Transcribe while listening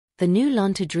The new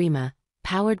Lantu Dreamer,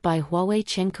 powered by Huawei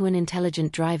Qiankun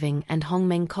Intelligent Driving and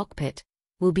Hongmeng Cockpit,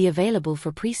 will be available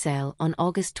for pre-sale on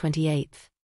August 28.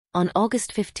 On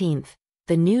August 15,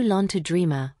 the new Lantu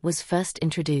Dreamer was first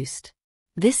introduced.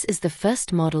 This is the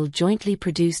first model jointly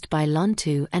produced by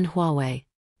Lantu and Huawei.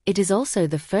 It is also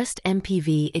the first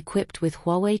MPV equipped with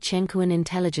Huawei Qiankun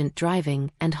Intelligent Driving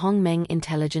and Hongmeng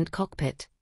Intelligent Cockpit.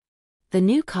 The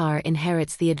new car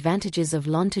inherits the advantages of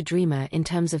Lantu Dreamer in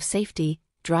terms of safety,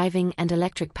 driving and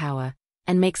electric power,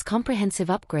 and makes comprehensive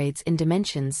upgrades in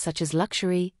dimensions such as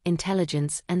luxury,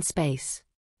 intelligence and space.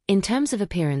 In terms of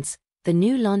appearance, the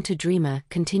new Lantu Dreamer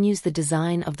continues the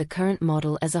design of the current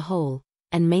model as a whole,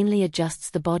 and mainly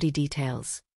adjusts the body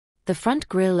details. The front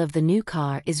grille of the new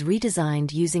car is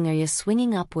redesigned using a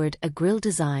swinging upward grille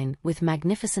design with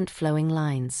magnificent flowing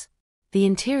lines. The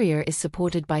interior is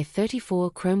supported by 34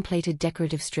 chrome-plated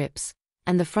decorative strips,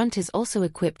 and the front is also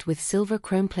equipped with silver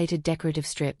chrome-plated decorative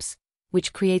strips,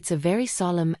 which creates a very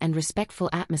solemn and respectful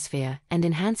atmosphere and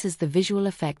enhances the visual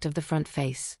effect of the front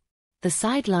face. The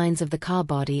side lines of the car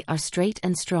body are straight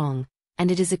and strong,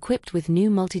 and it is equipped with new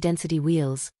multi-density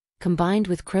wheels, combined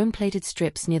with chrome-plated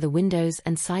strips near the windows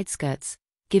and side skirts,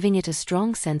 giving it a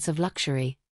strong sense of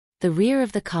luxury. The rear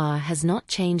of the car has not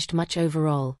changed much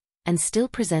overall, and still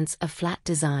presents a flat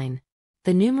design.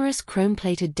 The numerous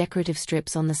chrome-plated decorative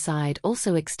strips on the side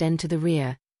also extend to the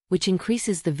rear, which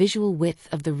increases the visual width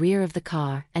of the rear of the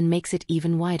car and makes it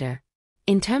even wider.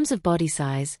 In terms of body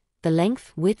size, the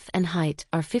length, width and height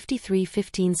are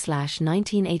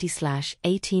 5315/1980/1820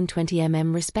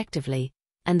 mm respectively,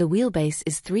 and the wheelbase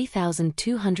is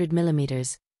 3,200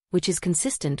 mm, which is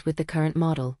consistent with the current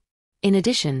model. In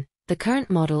addition, the current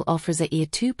model offers a Ear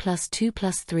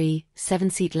 2+2+3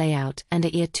 7-seat layout and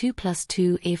a Ear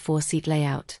 2+2 Ear 4-seat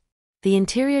layout. The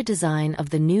interior design of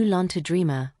the new Lantu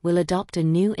Dreamer will adopt a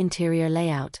new interior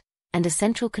layout, and a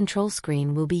central control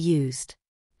screen will be used.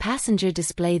 Passenger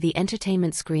display: the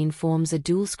entertainment screen forms a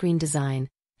dual-screen design,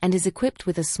 and is equipped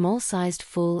with a small-sized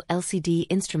full LCD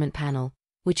instrument panel,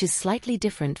 which is slightly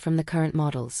different from the current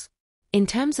models. In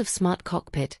terms of smart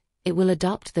cockpit, it will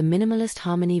adopt the minimalist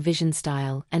Harmony Vision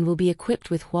style and will be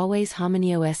equipped with Huawei's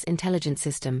HarmonyOS intelligent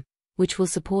system, which will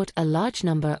support a large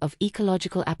number of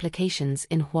ecological applications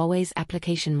in Huawei's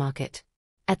application market.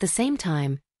 At the same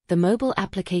time, the mobile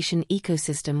application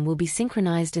ecosystem will be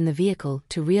synchronized in the vehicle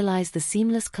to realize the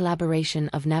seamless collaboration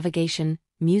of navigation,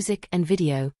 music and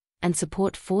video, and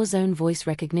support 4-zone voice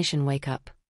recognition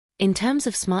wake-up. In terms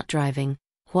of smart driving,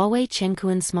 Huawei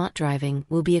Qiankun Smart Driving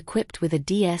will be equipped with a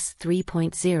DS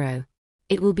 3.0.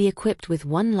 It will be equipped with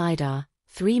 1 LiDAR,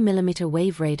 3mm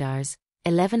wave radars,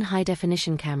 11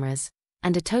 high-definition cameras,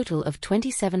 and a total of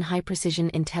 27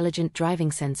 high-precision intelligent driving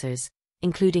sensors,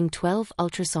 including 12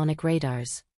 ultrasonic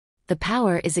radars. The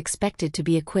power is expected to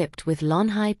be equipped with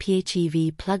Lanhai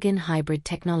PHEV plug-in hybrid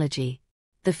technology.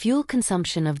 The fuel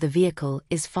consumption of the vehicle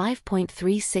is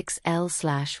 5.36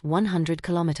 L/100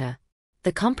 km.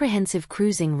 The comprehensive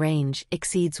cruising range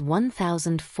exceeds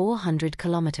 1,400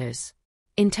 km.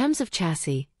 In terms of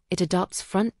chassis, it adopts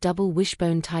front double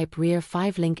wishbone type rear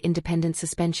 5-link independent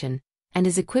suspension, and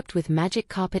is equipped with Magic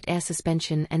Carpet air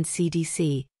suspension and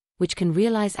CDC, which can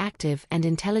realize active and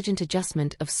intelligent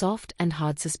adjustment of soft and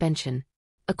hard suspension.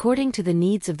 According to the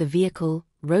needs of the vehicle,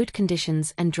 road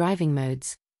conditions and driving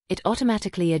modes, it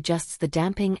automatically adjusts the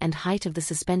damping and height of the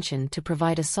suspension to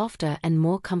provide a softer and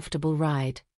more comfortable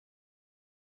ride.